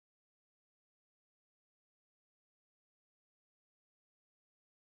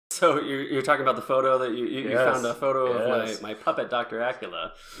So you're talking about the photo that you found a photo of my puppet, Dr. Acula.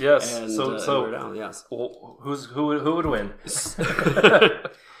 Yes. And, so yes. Who would win?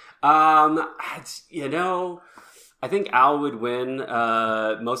 You know, I think Al would win,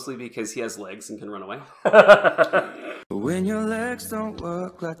 mostly because he has legs and can run away. When your legs don't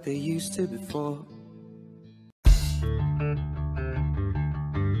work like they used to before.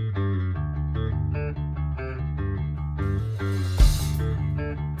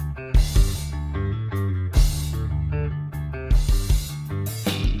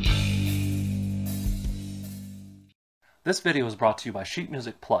 This video is brought to you by Sheet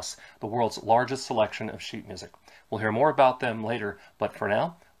Music Plus, the world's largest selection of sheet music. We'll hear more about them later, but for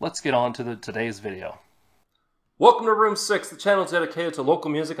now, let's get on to today's video. Welcome to Room 6, the channel dedicated to local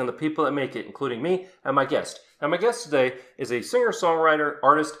music and the people that make it, including me and my guest. And my guest today is a singer-songwriter,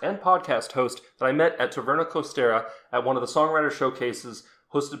 artist, and podcast host that I met at Taverna Costera at one of the songwriter showcases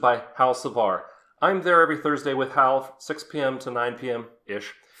hosted by Hal Savar. I'm there every Thursday with Hal, 6 p.m. to 9 p.m.-ish.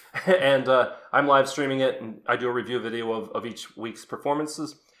 And I'm live streaming it, and I do a review video of each week's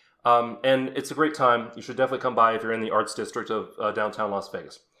performances. And it's a great time. You should definitely come by if you're in the arts district of downtown Las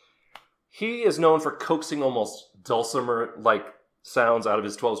Vegas. He is known for coaxing almost dulcimer-like sounds out of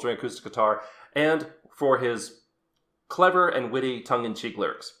his 12-string acoustic guitar, and for his clever and witty tongue-in-cheek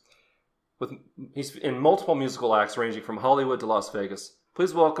lyrics. He's in multiple musical acts ranging from Hollywood to Las Vegas.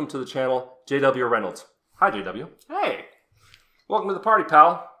 Please welcome to the channel, JW Reynolds. Hi, JW. Hey. Welcome to the party,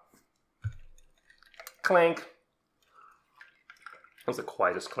 pal. Clink. That was the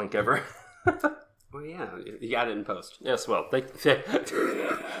quietest clink ever. Well, yeah, you got it in post. Yes, well,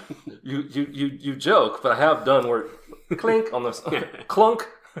 you joke, but I have done where clink on this clunk.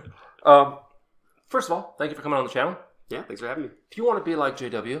 First of all, thank you for coming on the channel. Yeah, thanks for having me. If you want to be like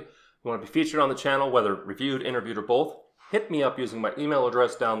JW, you want to be featured on the channel, whether reviewed, interviewed, or both, hit me up using my email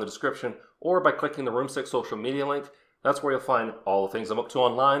address down in the description, or by clicking the Room 6 social media link. That's where you'll find all the things I'm up to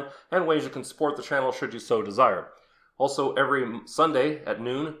online and ways you can support the channel should you so desire. Also, every Sunday at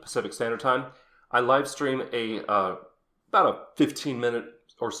noon Pacific Standard Time, I live stream about a 15-minute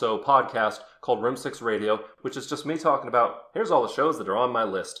or so podcast called Room 6 Radio, which is just me talking about, here's all the shows that are on my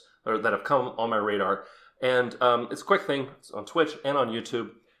list, or that have come on my radar. And it's a quick thing. It's on Twitch and on YouTube.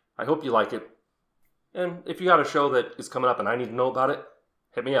 I hope you like it. And if you got a show that is coming up and I need to know about it,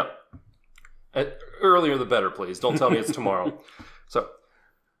 hit me up. Earlier the better, please. Don't tell me it's tomorrow. So, a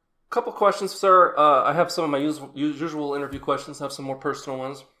couple questions, sir. I have some of my usual interview questions. I have some more personal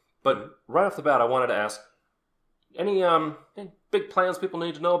ones. But right off the bat, I wanted to ask, any big plans people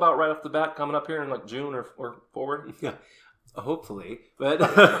need to know about right off the bat coming up here in like June or forward? Yeah, hopefully.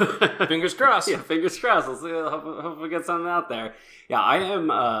 But fingers crossed. Yeah, fingers crossed. Let's see. Hope we get something out there.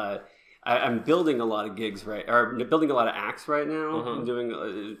 Yeah, I'm building a lot of gigs building a lot of acts right now. Mm-hmm.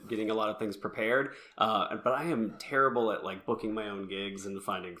 I'm getting a lot of things prepared. But I am terrible at like booking my own gigs and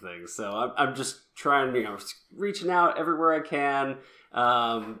finding things. So I'm just trying, reaching out everywhere I can.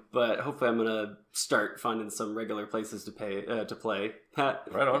 But hopefully I'm gonna start finding some regular places to play.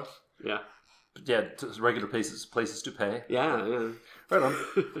 Right on. Yeah. Yeah, regular places to pay. Yeah. Right on.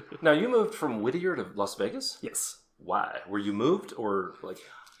 Now you moved from Whittier to Las Vegas? Yes. Why? Were you moved or like?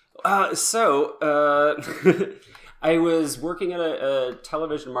 I was working at a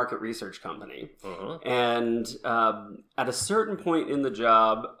television market research company, and at a certain point in the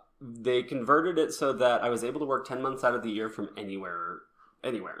job, they converted it so that I was able to work 10 months out of the year from anywhere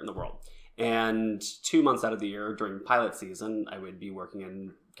in the world. And 2 months out of the year during pilot season, I would be working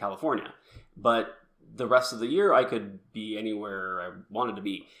in California. But the rest of the year, I could be anywhere I wanted to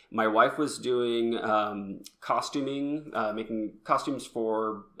be. My wife was doing costuming, making costumes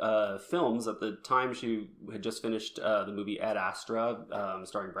for films. At the time, she had just finished the movie Ad Astra,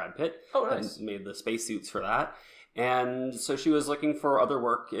 starring Brad Pitt. Oh, nice. And made the spacesuits for that. And so she was looking for other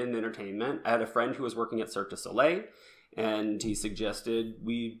work in entertainment. I had a friend who was working at Cirque du Soleil, and he suggested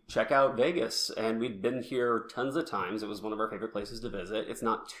we check out Vegas. And we'd been here tons of times. It was one of our favorite places to visit. It's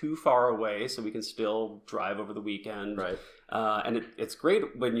not too far away, so we can still drive over the weekend. Right. And it's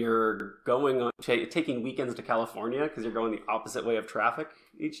great when you're taking weekends to California, because you're going the opposite way of traffic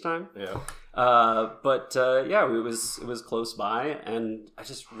each time. Yeah. Yeah, it was close by, and I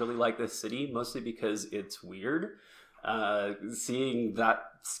just really like this city, mostly because it's weird. Seeing that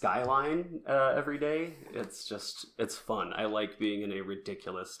skyline every day, it's fun. I like being in a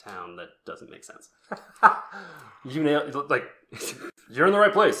ridiculous town that doesn't make sense. You nailed, like, you're in the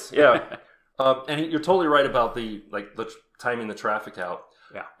right place. Yeah. And you're totally right about the timing the traffic out.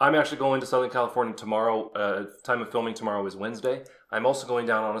 Yeah. I'm actually going to Southern California tomorrow. Time of filming tomorrow is Wednesday. I'm also going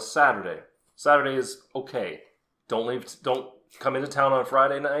down on a Saturday. Saturday is okay. Don't come into town on a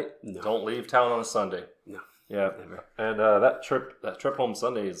Friday night, No. don't leave town on a Sunday. No. Yeah, Never. and that trip home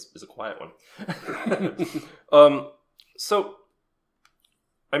Sunday is a quiet one. So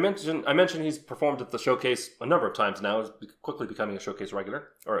I mentioned he's performed at the showcase a number of times now. He's quickly becoming a showcase regular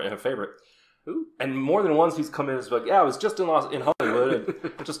or a favorite. Ooh. And more than once he's come in and like, yeah, I was just in Hollywood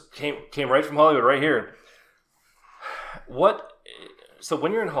and just came right from Hollywood right here. So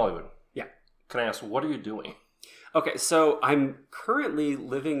when you're in Hollywood, yeah, can I ask, what are you doing? Okay, so I'm currently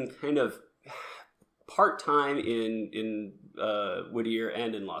living kind of part-time in Whittier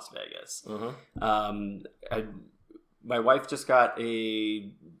and in Las Vegas. My wife just got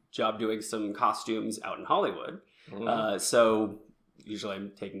a job doing some costumes out in Hollywood. So usually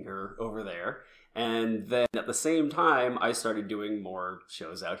I'm taking her over there. And then at the same time, I started doing more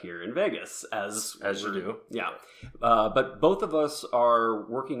shows out here in Vegas. As you do. Yeah. But both of us are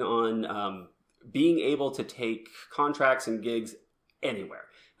working on being able to take contracts and gigs anywhere.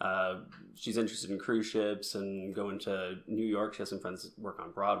 She's interested in cruise ships and going to New York. She has some friends that work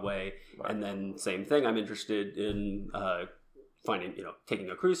on Broadway. Right. And then same thing, I'm interested in taking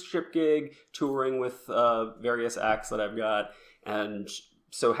a cruise ship gig, touring with various acts that I've got. And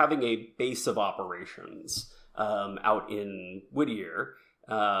so having a base of operations out in Whittier,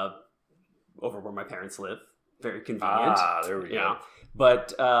 over where my parents live, very convenient. There we go.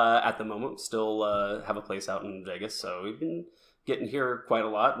 But at the moment, still have a place out in Vegas, so we've been getting here quite a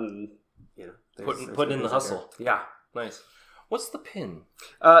lot, and putting in the hustle. Yeah, nice. What's the pin?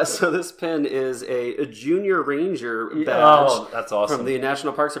 So this pin is a Junior Ranger badge. Oh, that's awesome. From the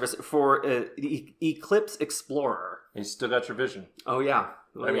National Park Service for Eclipse Explorer. You still got your vision. Oh yeah.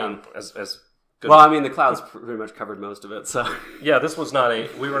 I mean, as good. Well, I mean, the clouds pretty much covered most of it. So yeah, this was not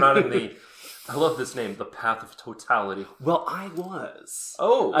we were not in the. I love this name, the Path of Totality. Well, I was.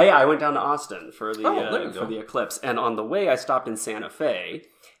 Oh, yeah, I went down to Austin for the Eclipse, and on the way, I stopped in Santa Fe.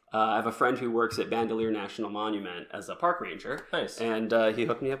 I have a friend who works at Bandelier National Monument as a park ranger. Nice. And he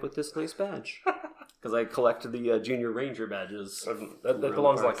hooked me up with this nice badge. Because I collected the Junior Ranger badges. That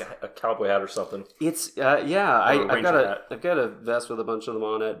belongs like a cowboy hat or something. It's, I've got a vest with a bunch of them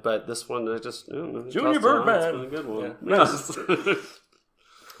on it, but this one, I just... Junior Birdman! It's a good one. Yeah.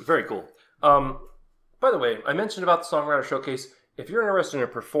 Very cool. By the way, I mentioned about the Songwriter Showcase. If you're interested in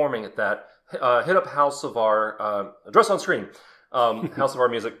performing at that, hit up House of Our... address on screen. House of Our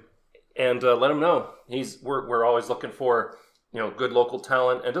Music, and let him know. We're always looking for good local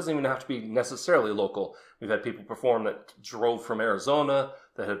talent. It doesn't even have to be necessarily local. We've had people perform that drove from Arizona,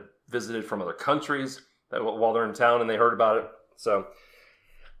 that had visited from other countries that while they're in town and they heard about it. So,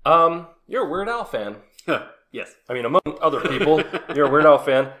 you're a Weird Al fan. Yes. I mean, among other people, you're a Weird Al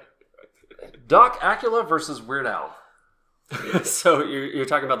fan. Doc Acula versus Weird Al. So you're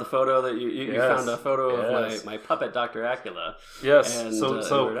talking about the photo that you Yes. found a photo Yes. of my puppet, Dr. Acula. Yes. And,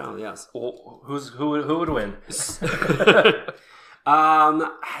 So Weird Al, yes. Who would win?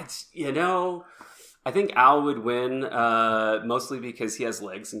 I think Al would win, mostly because he has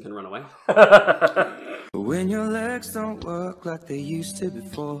legs and can run away. When your legs don't work like they used to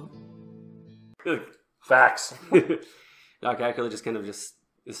before. Facts. Doc Acula just kind of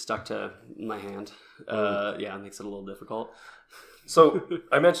is stuck to my hand. Yeah, it makes it a little difficult. So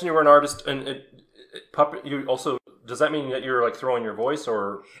I mentioned you were an artist, and puppet. You also, does that mean that you're like throwing your voice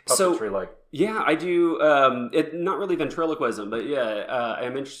or puppetry? Yeah, I do. Not really ventriloquism, but yeah, I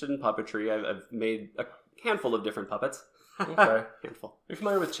am interested in puppetry. I've made a handful of different puppets. Okay, handful. You're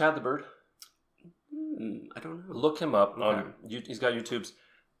familiar with Chad the Bird? I don't know. Look him up. He's got YouTube's.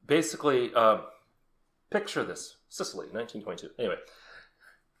 Basically, picture this: Sicily, 1922. Anyway.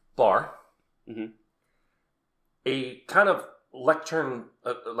 Bar, a kind of lectern,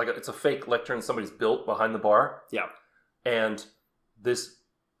 it's a fake lectern somebody's built behind the bar. Yeah. And this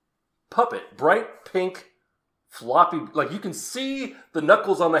puppet, bright pink, floppy, like you can see the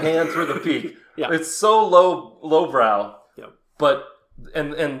knuckles on the hand through the peak. Yeah. It's so lowbrow. Yeah. But,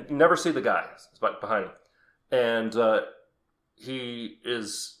 and you never see the guy behind him. And he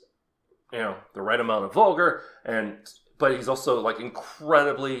is, the right amount of vulgar, but he's also like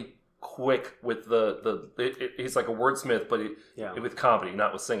incredibly quick with he's like a wordsmith, but with comedy,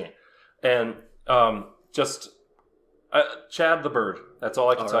 not with singing. And Chad the Bird. That's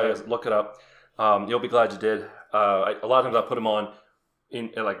all I can tell you. Look it up. You'll be glad you did. A lot of times I put him on in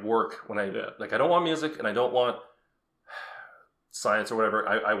like work when I don't want music and I don't want science or whatever.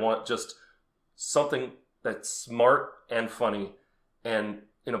 I want just something that's smart and funny and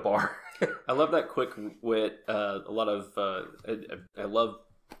in a bar. I love that quick wit. I love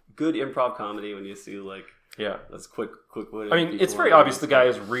good improv comedy when you see that's quick wit. I mean, it's very obvious the guy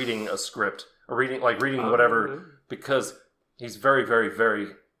is reading a script or reading whatever because He's very, very, very,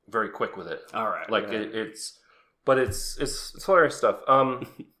 very quick with it. All right. Like it's hilarious stuff.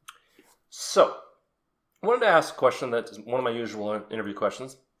 So I wanted to ask a question that is one of my usual interview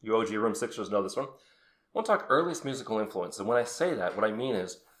questions. You OG Room Sixers know this one. I want to talk earliest musical influence. And when I say that, what I mean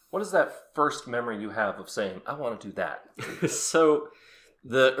is, what is that first memory you have of saying, I want to do that? So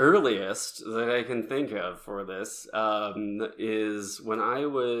the earliest that I can think of for this is when I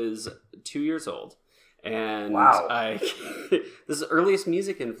was 2 years old. And wow. This is earliest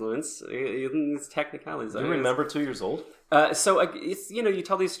music influence. It's technicalities. Do you remember 2 years old? So it's, you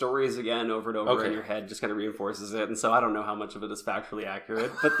tell these stories again over and over in your head, just kind of reinforces it. And so I don't know how much of it is factually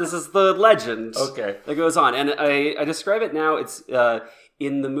accurate, but this is the legend that goes on. And I describe it now. It's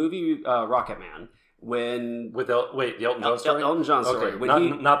in the movie Rocket Man when the Elton John story. Elton John story. Okay.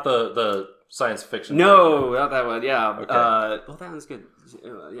 When not the science fiction. No, not that one. Yeah. Okay. Well, that was good.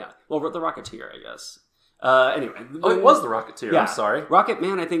 Yeah. Well, the Rocketeer, I guess. Anyway. It was the Rocketeer. Yeah. I'm sorry. Rocket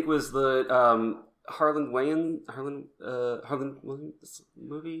Man, I think, was the Harlan Williams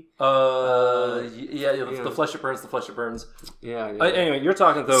movie. The Flesh It Burns. The Flesh It Burns. Yeah. Anyway, you're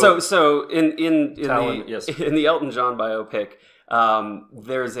talking though. So in yes. in the Elton John biopic,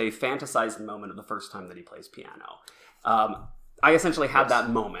 there's a fantasized moment of the first time that he plays piano. I essentially had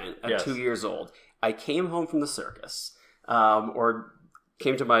that moment at 2 years old. I came home from the circus, or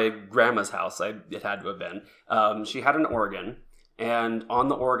came to my grandma's house. It had to have been. She had an organ. And on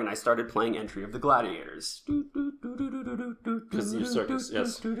the organ, I started playing Entry of the Gladiators. Because you're circus,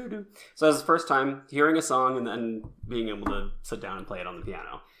 yes. So that was the first time hearing a song and then being able to sit down and play it on the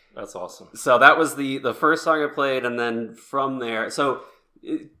piano. That's awesome. So that was the first song I played, and then from there... So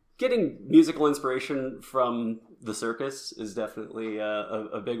getting musical inspiration from the circus is definitely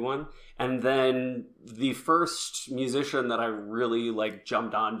a big one. And then the first musician that I really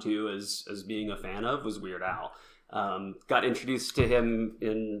jumped onto as being a fan of was Weird Al. Got introduced to him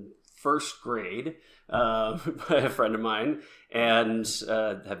in first grade by a friend of mine, and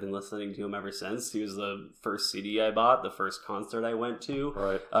have been listening to him ever since. He was the first CD I bought, the first concert I went to.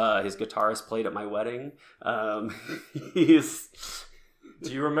 Right. His guitarist played at my wedding. Do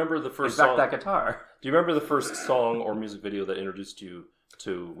you remember the first song? song? That guitar. Do you remember the first song or music video that introduced you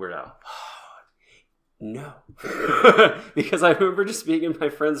to Weird Al? No, because I remember just being in my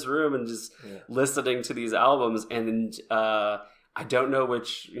friend's room and just listening to these albums, and I don't know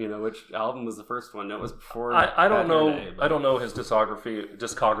which album was the first one. No, it was before. I don't know. I don't know his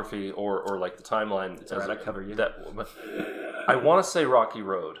discography or like the timeline. It's all right, I cover you. I want to say Rocky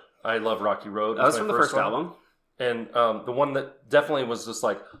Road. I love Rocky Road. That was from the first album, and the one that definitely was just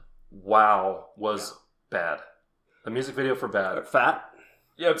like, wow, was Bad. The music video for Bad. Fat.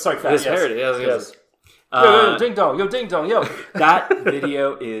 Yeah, sorry, Fat. Yes. Yes. Yo, ding dong, yo. That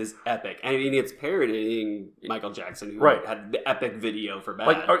video is epic. I mean, it's parodying Michael Jackson, who had the epic video for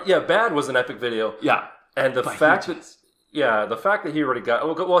Bad. Bad was an epic video. Yeah, and the fact that he already got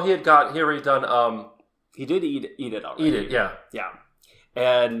he already done. He did eat it already. Eat it, yeah.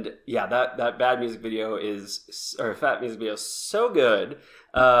 And that Bad music video Fat music video is so good.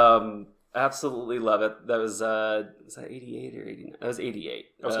 Absolutely love it. That was that 88 or 89? That was 88.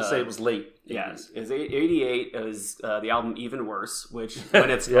 I was going to say it was late. Yeah, it was 88. It was the album Even Worse, which when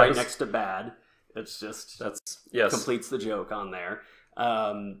it's right next to Bad, it's just completes the joke on there.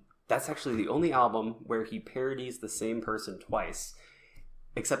 That's actually the only album where he parodies the same person twice,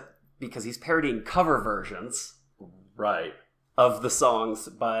 except because he's parodying cover versions, of the songs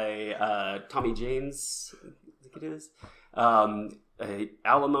by Tommy James, I think it is.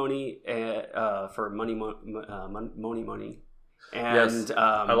 Alimony for Money, and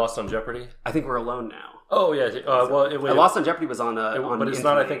I Lost on Jeopardy. I Think We're Alone Now. Oh yeah, I Lost on Jeopardy was on but it's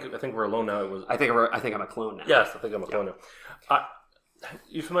not. I think We're Alone Now. It was. I think I'm a clone now. Yes, I think I'm a clone now.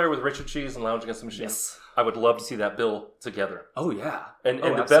 You familiar with Richard Cheese and Lounge Against the Machine? Yes. I would love to see that bill together. Oh yeah, and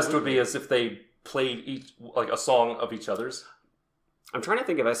the best would be as if they played each a song of each other's. I'm trying to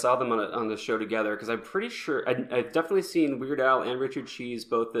think if I saw them on the show together, because I'm pretty sure I've definitely seen Weird Al and Richard Cheese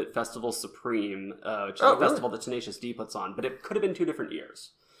both at Festival Supreme, which is a festival that Tenacious D puts on, but it could have been 2 different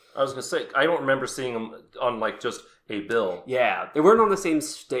years. I was going to say, I don't remember seeing them on just a bill. Yeah, they weren't on the same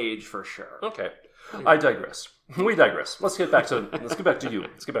stage for sure. Okay, I digress. We digress. Let's get back to you.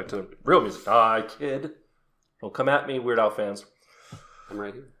 Let's get back to real music. I kid. Don't come at me, Weird Al fans. I'm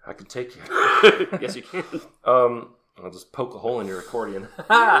right here. I can take you. Yes, you can. I'll just poke a hole in your accordion.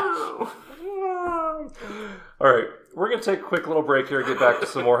 All right, we're going to take a quick little break here and get back to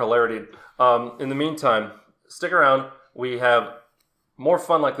some more hilarity. In the meantime, stick around. We have more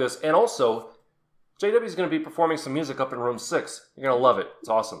fun like this. And also, JW is going to be performing some music up in room 6. You're going to love it. It's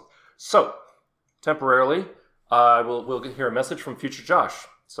awesome. So, temporarily, we'll hear a message from future Josh.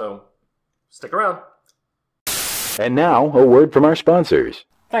 So stick around. And now, a word from our sponsors.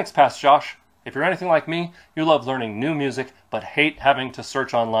 Thanks, Past Josh. If you're anything like me, you love learning new music, but hate having to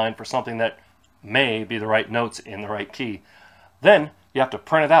search online for something that may be the right notes in the right key. Then you have to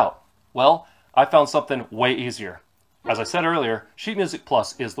print it out. Well, I found something way easier. As I said earlier, Sheet Music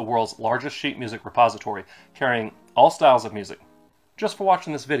Plus is the world's largest sheet music repository, carrying all styles of music. Just for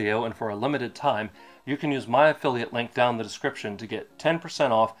watching this video and for a limited time, you can use my affiliate link down in the description to get 10%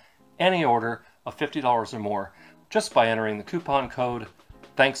 off any order of $50 or more just by entering the coupon code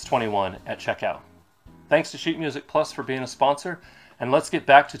THANKS21 at checkout. Thanks to Sheet Music Plus for being a sponsor, and let's get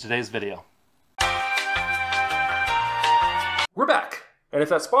back to today's video. We're back, and if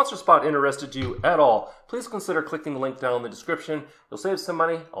that sponsor spot interested you at all, please consider clicking the link down in the description. You'll save some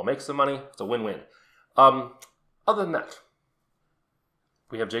money, I'll make some money, it's a win-win. Other than that,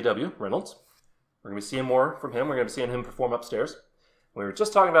 we have JW Reynolds. We're going to be seeing more from him. We're going to be seeing him perform upstairs. We were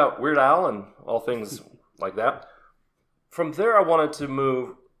just talking about Weird Al and all things like that. From there, I wanted to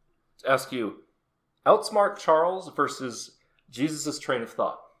move to ask you, Outsmart Charles versus Jesus' Train of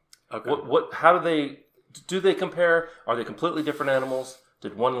Thought. Okay. How do they compare? Are they completely different animals?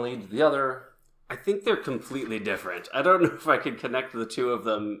 Did one lead to the other? I think they're completely different. I don't know if I could connect the two of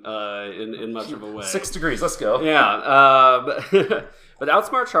them in much of a way. 6 degrees, let's go. Yeah, but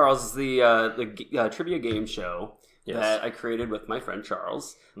Outsmart Charles is the trivia game show that I created with my friend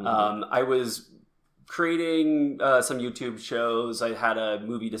Charles. Mm-hmm. I was creating some YouTube shows. I had a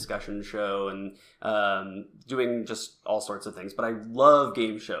movie discussion show and doing just all sorts of things. But I love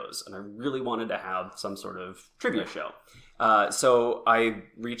game shows, and I really wanted to have some sort of trivia show. So I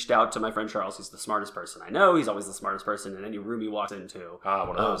reached out to my friend Charles. He's the smartest person I know. He's always the smartest person in any room he walks into. One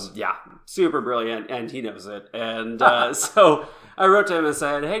of those. Yeah, super brilliant, and he knows it. And so I wrote to him and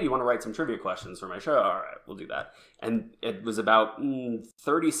said, hey, do you want to write some trivia questions for my show? All right, we'll do that. And it was about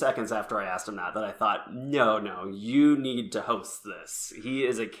 30 seconds after I asked him that I thought, no, you need to host this. He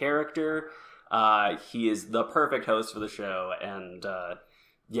is a character. He is the perfect host for the show, and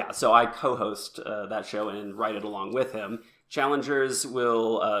yeah, so I co-host that show and write it along with him. Challengers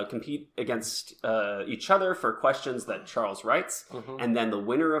will compete against each other for questions that Charles writes, and then the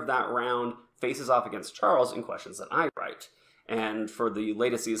winner of that round faces off against Charles in questions that I write. And for the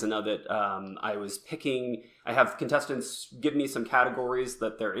latest season of it, I have contestants give me some categories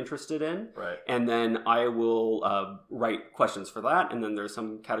that they're interested in, right, and then I will write questions for that, and then there's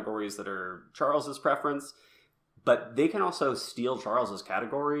some categories that are Charles's preference. But they can also steal Charles's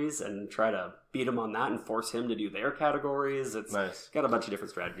categories and try to beat him on that and force him to do their categories. It's nice. Got a bunch of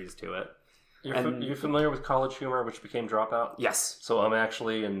different strategies to it. You're familiar with College Humor, which became Dropout? Yes. So I'm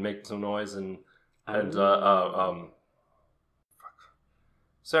actually and Make Some Noise and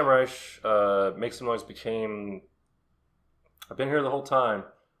Sam Reich, Make Some Noise became I've Been Here the Whole Time.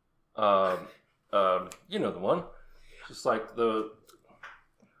 You know the one. Just like the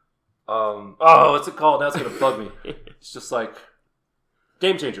what's it called? That's gonna bug me. It's just like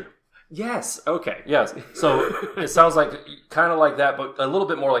Game Changer. Yes. Okay. Yes. So it sounds like kind of like that, but a little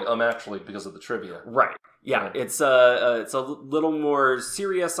bit more like actually because of the trivia. Right. Yeah. Right. It's a little more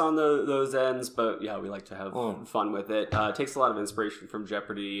serious on those ends, but yeah, we like to have fun with it. It takes a lot of inspiration from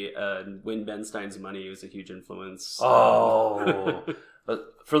Jeopardy. Win Ben Stein's Money was a huge influence.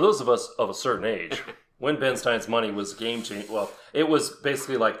 But for those of us of a certain age, Win Ben Stein's Money was game changing. Well, it was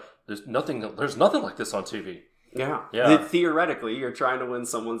basically like. There's nothing like this on TV. Yeah. Theoretically, you're trying to win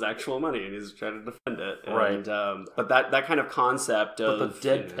someone's actual money, and he's trying to defend it. Right. And, but that kind of concept of the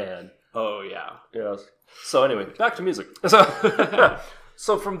deadpan. Oh yeah. Yes. So anyway, back to music.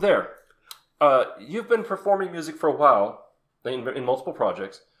 So from there, you've been performing music for a while in multiple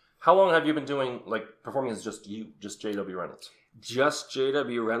projects. How long have you been doing performing as just you, just JW Reynolds? Just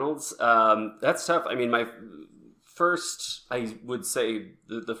JW Reynolds. That's tough. I mean, I would say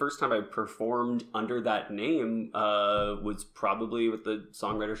the first time I performed under that name was probably with the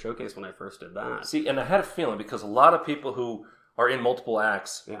Songwriter Showcase when I first did that. See, and I had a feeling because a lot of people who are in multiple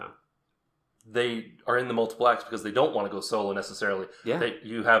acts, they are in the multiple acts because they don't want to go solo necessarily. Yeah.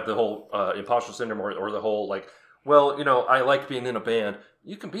 You have the whole imposter syndrome or the whole I like being in a band.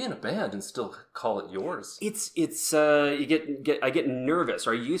 You can be in a band and still call it yours. I get nervous,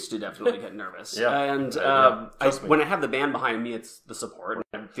 or I used to definitely get nervous. And when I have the band behind me, it's the support,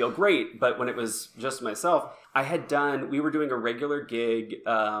 and I feel great. But when it was just myself, we were doing a regular gig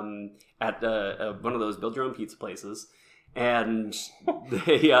at one of those build your own pizza places, and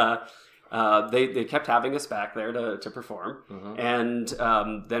they kept having us back there to perform. And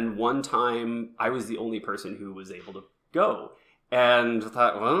then one time I was the only person who was able to go. and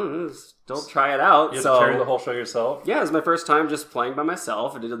thought, well, still try it out. You had to carry the whole show yourself? Yeah, it was my first time just playing by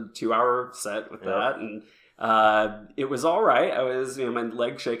myself. I did a 2-hour set with that, and it was all right. I was, my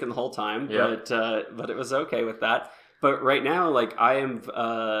leg shaking the whole time, but it was okay with that. But right now, like, I am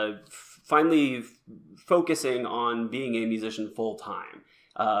finally focusing on being a musician full time.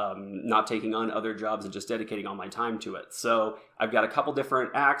 Not taking on other jobs and just dedicating all my time to it. So I've got a couple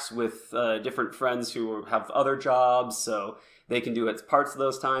different acts with different friends who have other jobs, so they can do it parts of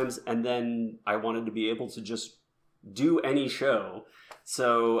those times. And then I wanted to be able to just do any show.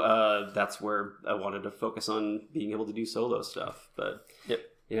 So that's where I wanted to focus on being able to do solo stuff. But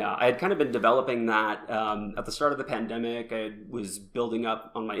yeah, I had kind of been developing that at the start of the pandemic. I was building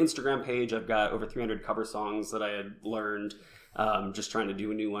up on my Instagram page. I've got over 300 cover songs that I had learned. Just trying to do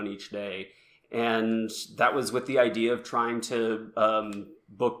a new one each day. And that was with the idea of trying to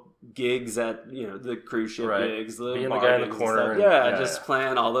book gigs at, the cruise ship gigs, being the guy in the corner. Just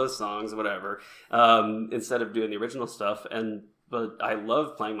playing all those songs, whatever, instead of doing the original stuff. But I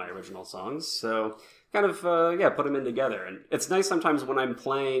love playing my original songs, so kind of, put them in together. And it's nice sometimes when I'm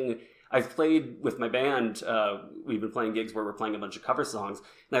playing. I've played with my band, we've been playing gigs where we're playing a bunch of cover songs,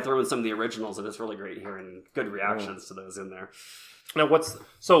 and I throw in some of the originals, and it's really great hearing good reactions to those in there. Now,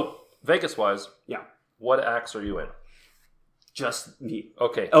 so Vegas-wise, yeah, what acts are you in? Just me.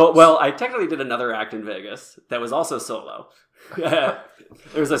 Okay. Oh, well, I technically did another act in Vegas that was also solo. There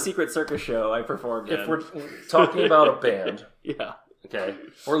was a Secret Circus show I performed in. If we're talking about a band, yeah, okay,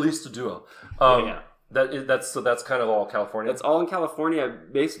 or at least a duo, That's kind of all California. It's all in California,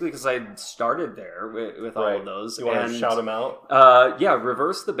 basically, because I started there with all of those. You want to shout them out?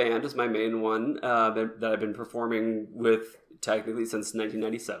 Reverse the Band is my main one that I've been performing with technically since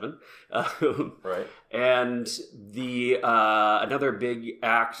 1997. Right. And the another big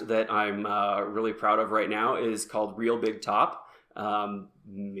act that I'm really proud of right now is called Real Big Top.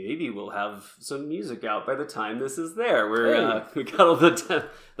 Maybe we'll have some music out by the time this is there. We got all the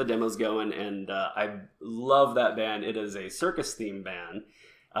demos going, and I love that band. It is a circus themed band.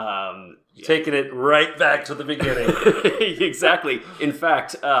 Taking it right back to the beginning. Exactly. In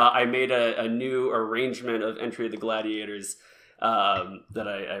fact, I made a new arrangement of Entry of the Gladiators that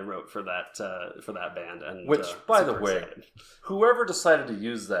I wrote for that band, and which, by the way, whoever decided to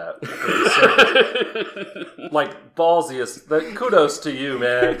use that, like ballsiest, kudos to you,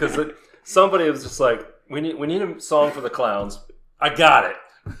 man, because somebody was just like, we need a song for the clowns. I got it,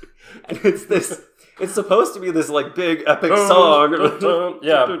 and it's supposed to be this like big epic song, and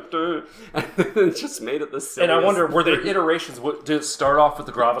it just made it this. And I wonder, were there iterations? Did it start off with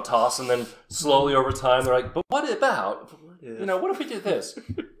the gravitas, and then slowly over time they're like, but what about? What if we did this?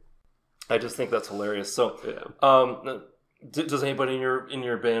 I just think that's hilarious. So, does anybody in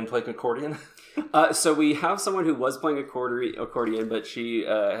your band play accordion? So we have someone who was playing accordion, but she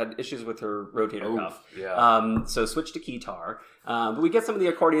had issues with her rotator cuff. Yeah. So switched to guitar. But we get some of the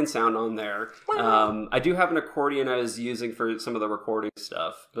accordion sound on there. I do have an accordion I was using for some of the recording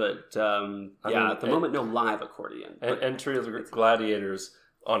stuff, but at the moment, no live accordion. Entry of the Gladiators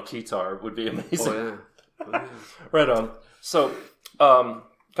on guitar would be amazing. Oh, yeah. Right on. So, a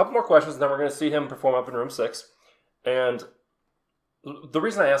couple more questions, and then we're going to see him perform up in room 6. And the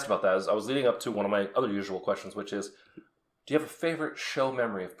reason I asked about that is I was leading up to one of my other usual questions, which is, do you have a favorite show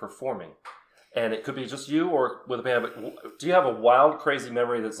memory of performing? And it could be just you or with a band, but do you have a wild, crazy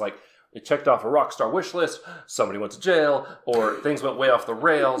memory that's like, you checked off a rock star wish list, somebody went to jail, or things went way off the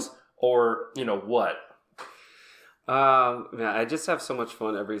rails, or, what? I just have so much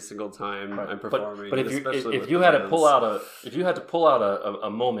fun every single time I'm performing. But if you had to pull out a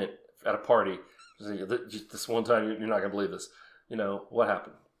moment at a party, this one time you're not going to believe this. What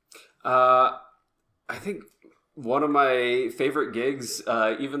happened? I think one of my favorite gigs,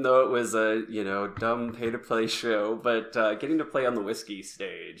 even though it was a dumb pay to play show, but getting to play on the Whiskey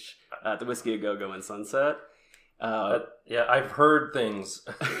stage at the Whiskey A Go Go in Sunset. I've heard things.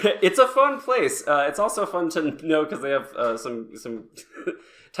 It's a fun place. It's also fun to know because they have some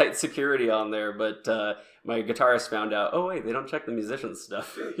tight security on there. But my guitarist found out, oh wait, they don't check the musicians'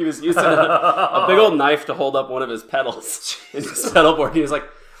 stuff. He was using a big old knife to hold up one of his pedals in his pedal board. He was like,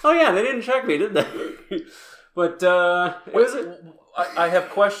 oh yeah, they didn't check me, did they? But I have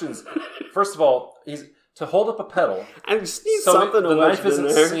questions. First of all, to hold up a pedal. I just need something to the wedge knife isn't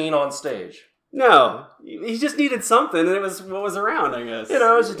in there. Seen on stage. No, he just needed something, and it was what was around, I guess.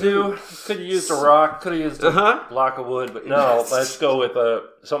 As you do. Could have used a rock, could have used a block of wood, but no, let's go with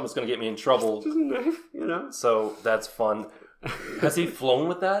something that's going to get me in trouble. Just a knife, So that's fun. Has he flown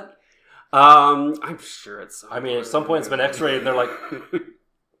with that? I'm sure it's. I mean, at some point it's been X-rayed, and they're like,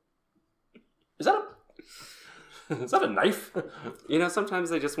 "Is that a?" Is that a knife? You know, sometimes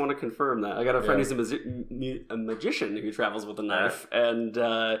they just want to confirm that. I got a friend who's a magician who travels with a knife. And,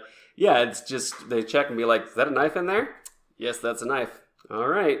 it's just, they check and be like, is that a knife in there? Yes, that's a knife. All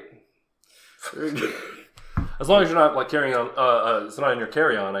right. As long as you're not, like, carrying on, it's not in your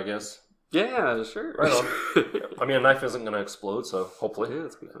carry-on, I guess. Yeah, sure. Right on. I mean, a knife isn't going to explode, so hopefully. Yeah,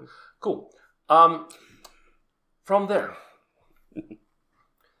 it's good. Cool. From there,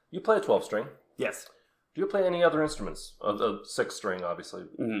 you play a 12-string. Yes. Do you play any other instruments? A 6-string, obviously.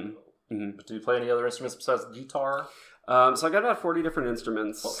 But do you play any other instruments besides the guitar? So I got about 40 different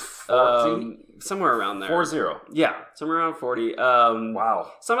instruments. 40? Somewhere around there. 40? Yeah, somewhere around 40.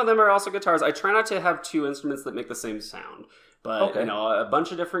 Wow. Some of them are also guitars. I try not to have 2 instruments that make the same sound. But, you know, a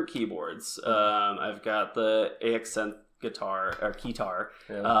bunch of different keyboards. I've got the AXN guitar, or keytar.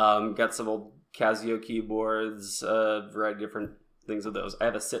 Yeah. Got some old Casio keyboards, a variety of different things of those. I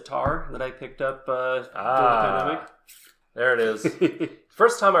have a sitar that I picked up during the pandemic. There it is.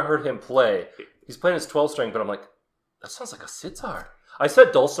 First time I heard him play, he's playing his 12-string, but I'm like, that sounds like a sitar. I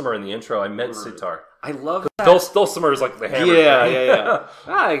said dulcimer in the intro. I meant sitar. I love that. Dulcimer is like the hammer. Yeah.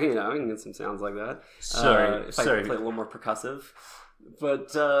 I can get some sounds like that. Sorry. If I play a little more percussive.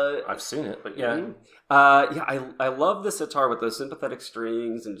 But I've seen it, but yeah. I love the sitar with those sympathetic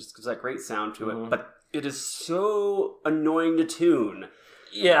strings and just gives that great sound to it. But it is so annoying to tune.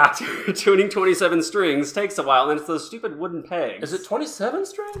 Yeah. Tuning 27 strings takes a while, and it's those stupid wooden pegs. Is it 27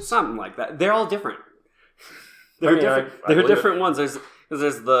 strings? Something like that. They're all different. They're different ones.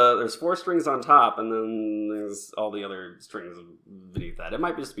 There's 4 strings on top, and then there's all the other strings beneath that. It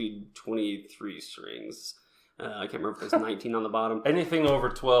might just be 23 strings. I can't remember if there's 19 on the bottom. Anything over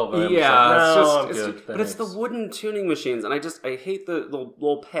 12. But it's the wooden tuning machines, and I hate the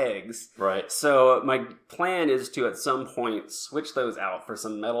little pegs. Right. So my plan is to at some point switch those out for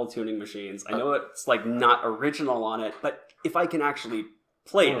some metal tuning machines. I know it's like not original on it, but if I can actually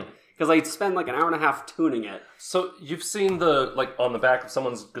play it. Because I spend like an hour and a half tuning it. So you've seen on the back of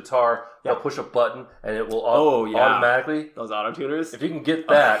someone's guitar, they'll push a button and it will automatically. Those auto tuners. If you can get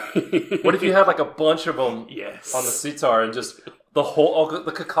that, what if you had like a bunch of them on the sitar and just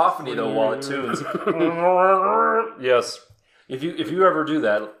the cacophony though while it tunes? Yes. If you ever do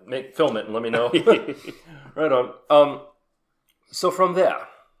that, film it and let me know. Right on. So from there,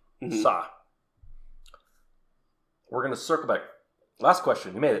 we're gonna circle back. Last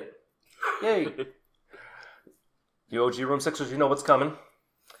question. You made it. Yay. The OG Room Sixers, you know what's coming.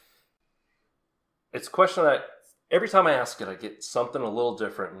 It's a question that every time I ask it, I get something a little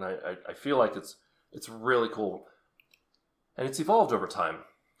different, and I feel like it's really cool. And it's evolved over time.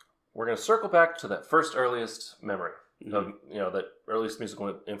 We're going to circle back to that first earliest memory of, that earliest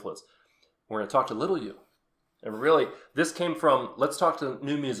musical influence. We're going to talk to little you. And really, this came from, let's talk to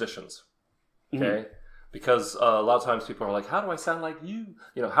new musicians. Okay? Because a lot of times people are like, how do I sound like you?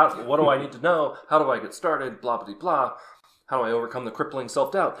 What do I need to know? How do I get started? Blah, blah, blah. How do I overcome the crippling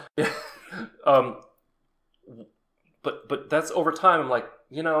self-doubt? But that's over time. I'm like,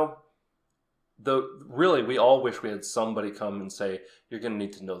 really, we all wish we had somebody come and say, you're going to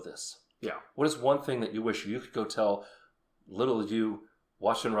need to know this. Yeah. What is one thing that you wish you could go tell little you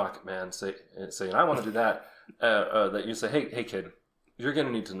watching Rocket Man, saying, I want to do that, that you say, hey, kid, you're going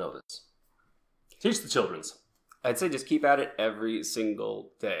to need to know this. Teach the children's. I'd say just keep at it every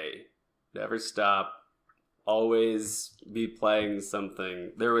single day. Never stop. Always be playing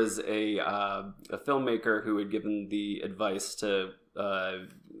something. There was a filmmaker who had given the advice to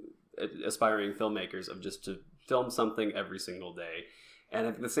aspiring filmmakers of just to film something every single day. And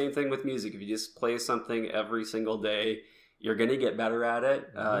I think the same thing with music. If you just play something every single day, you're going to get better at it.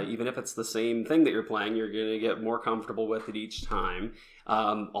 Even if it's the same thing that you're playing, you're going to get more comfortable with it each time.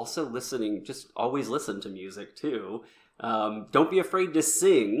 Also listening, just always listen to music too. Don't be afraid to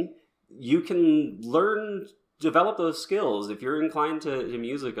sing. You can develop those skills. If you're inclined to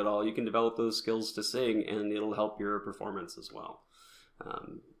music at all, you can develop those skills to sing, and it'll help your performance as well.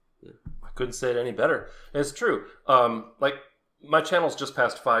 I couldn't say it any better. And it's true. My channel's just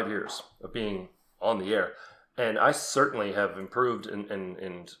past 5 years of being on the air. And I certainly have improved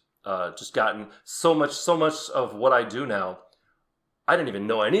and just gotten so much of what I do now, I didn't even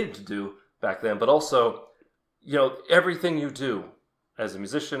know I needed to do back then. But also, everything you do as a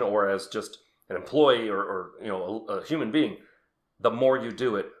musician or as just an employee or a human being, the more you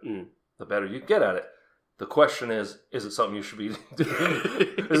do it, the better you get at it. The question is it something you should be doing?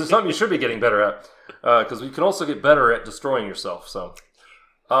 Is it something you should be getting better at? Because you can also get better at destroying yourself. So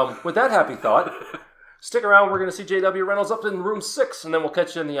with that happy thought, stick around. We're going to see JW Reynolds up in room 6, and then we'll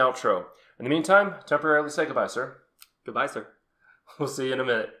catch you in the outro. In the meantime, temporarily say goodbye, sir. Goodbye, sir. We'll see you in a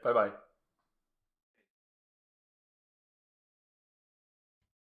minute. Bye-bye.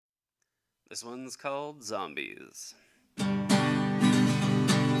 This one's called Zombies.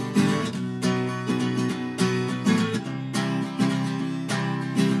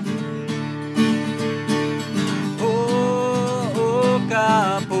 Oh,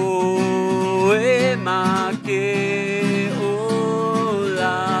 capo e ma che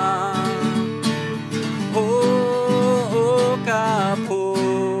ola. Oh,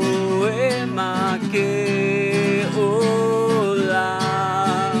 capo e ma che ola.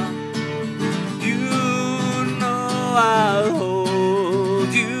 I'll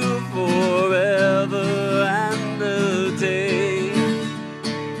hold you forever and a day.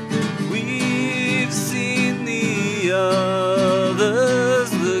 We've seen the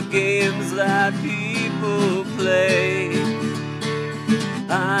others, the games that people play.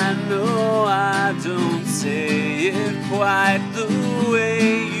 I know I don't say it quite the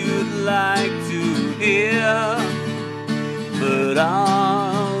way you'd like to hear, but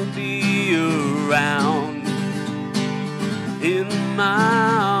I'll be around. In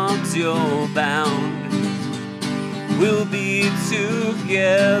my arms you're bound. We'll be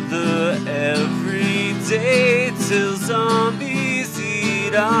together every day till zombies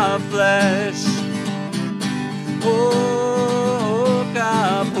eat our flesh. Oh,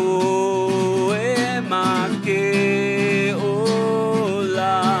 capo e ma che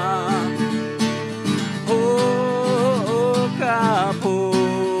ola. Oh, capo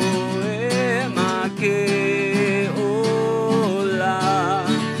e ma che ola.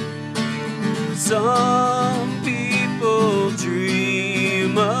 Some people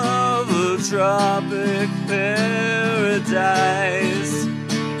dream of a tropic paradise.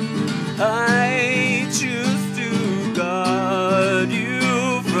 I choose to guard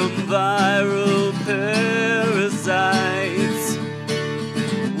you from viral parasites.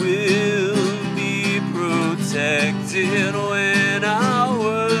 We'll be protected when our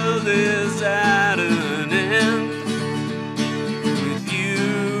world is at an end. With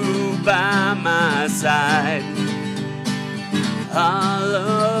you by my side, our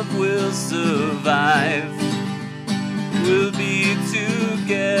love will survive. We'll be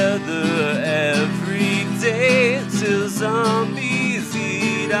together every day till zombies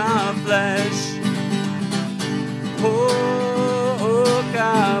eat our flesh. Oh,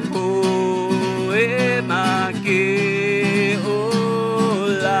 capo e ma che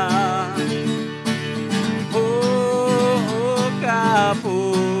ola. Oh,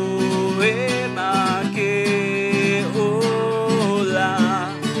 capo e ma che ola.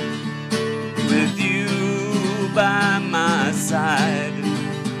 With you by my side,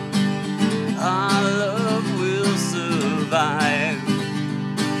 our love will survive.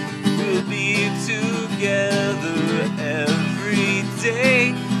 We'll be together every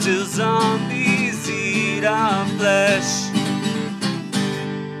day till zombies eat our flesh.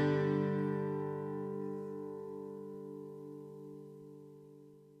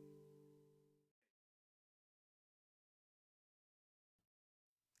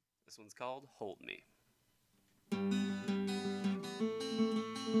 This one's called Hold Me.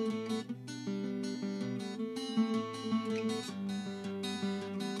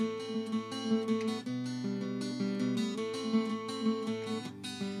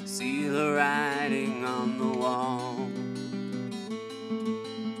 See the writing on the wall.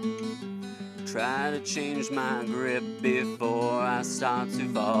 Try to change my grip before I start to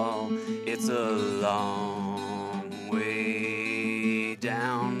fall. It's a long way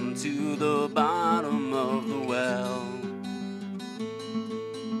down to the bottom of the well.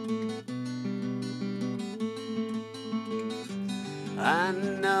 I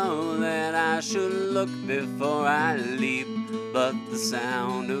know that I should look before I leap, but the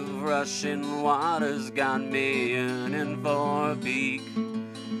sound of rushing water's got me yearning for a peek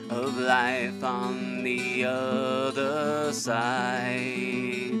of life on the other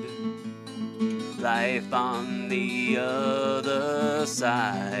side. Life on the other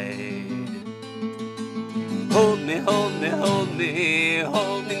side. Hold me, hold me, hold me,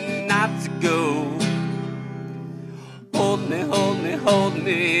 hold me not to go. Hold me, hold me, hold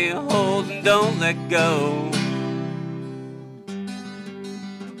me, hold and don't let go.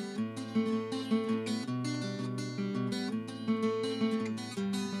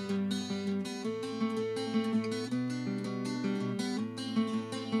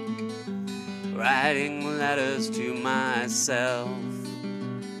 Writing letters to myself,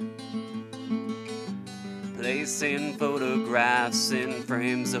 placing photographs in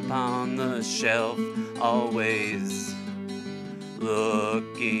frames upon the shelf, always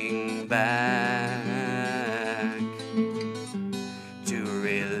looking back to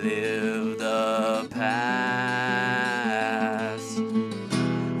relive the past.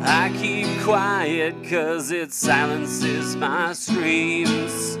 I keep quiet 'cause it silences my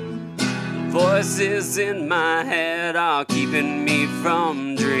screams. Voices in my head are keeping me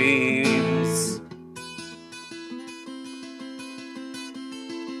from dreams.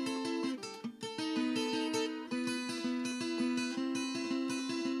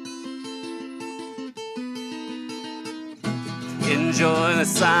 Enjoy the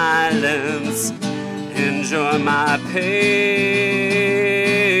silence, enjoy my pain.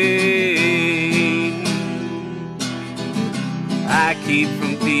 I keep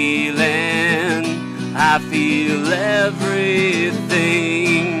from feeling, I feel everything.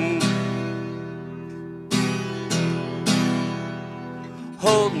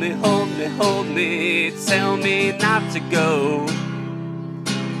 Hold me, hold me, hold me, tell me not to go.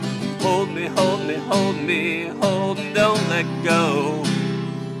 Hold me, hold me, hold me, hold and don't let go.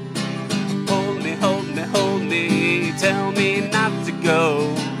 Hold me, hold me, hold me, tell me not to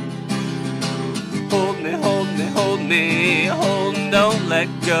go. Hold me, hold me, hold me, hold and don't let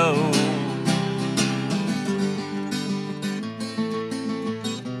go.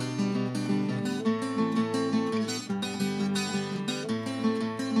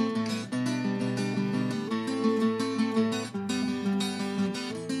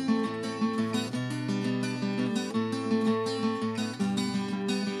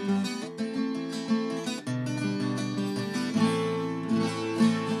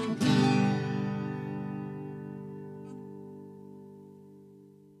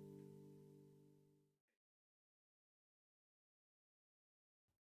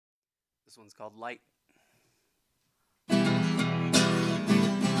 This one's called Light.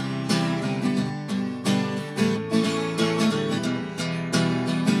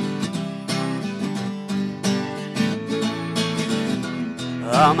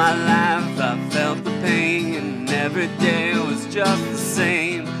 All my life I felt the pain, and every day was just the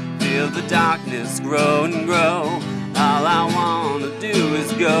same. Feel the darkness grow and grow, all I wanna do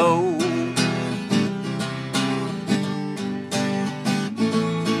is go.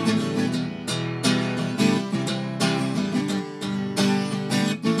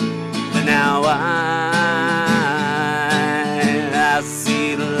 Now I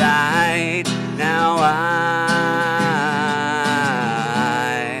see the light. Now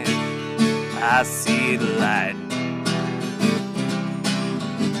I see the light.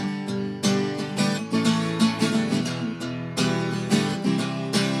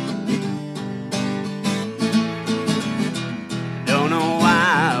 Don't know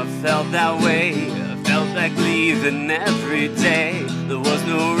why I felt that way. I felt like leaving every day. There was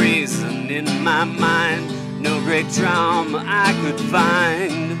no reason in my mind, no great trauma I could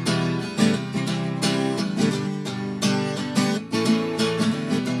find.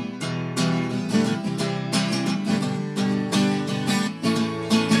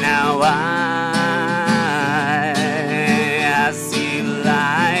 Now I see the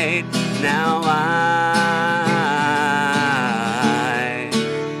light. Now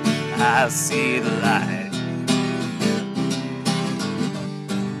I see the light.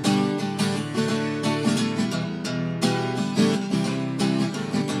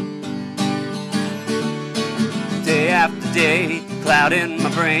 Day after day, cloud in my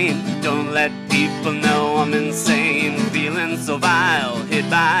brain. Don't let people know I'm insane. Feeling so vile, hit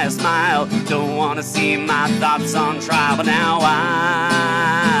by a smile. Don't wanna see my thoughts on trial. But now I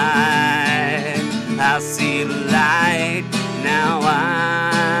see the light. Now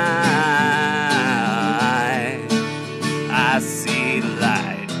I see the light.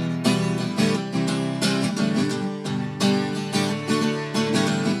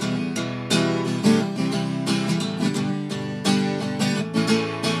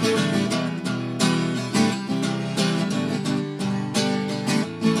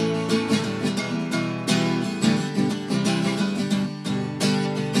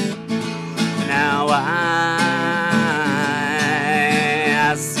 Now I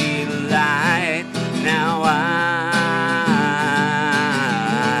see the light. Now I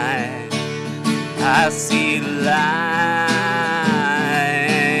see the light.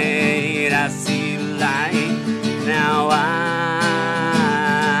 I see the light. Now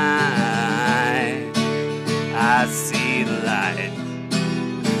I see the light.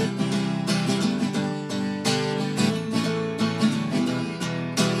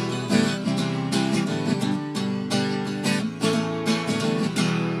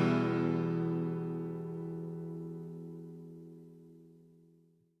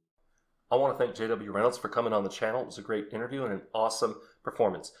 I want to thank JW Reynolds for coming on the channel. It was a great interview and an awesome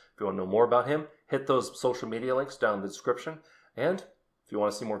performance. If you want to know more about him, hit those social media links down in the description. And if you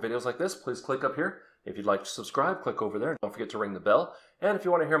want to see more videos like this, please click up here If you'd like to subscribe, click over there. Don't forget to ring the bell. And if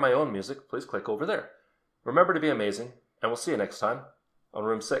you want to hear my own music, please click over there. Remember to be amazing, and we'll see you next time on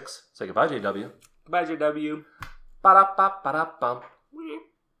Room 6. Say goodbye, JW. Goodbye, JW. Ba-da-ba-ba-da-bum.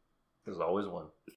 There's always one.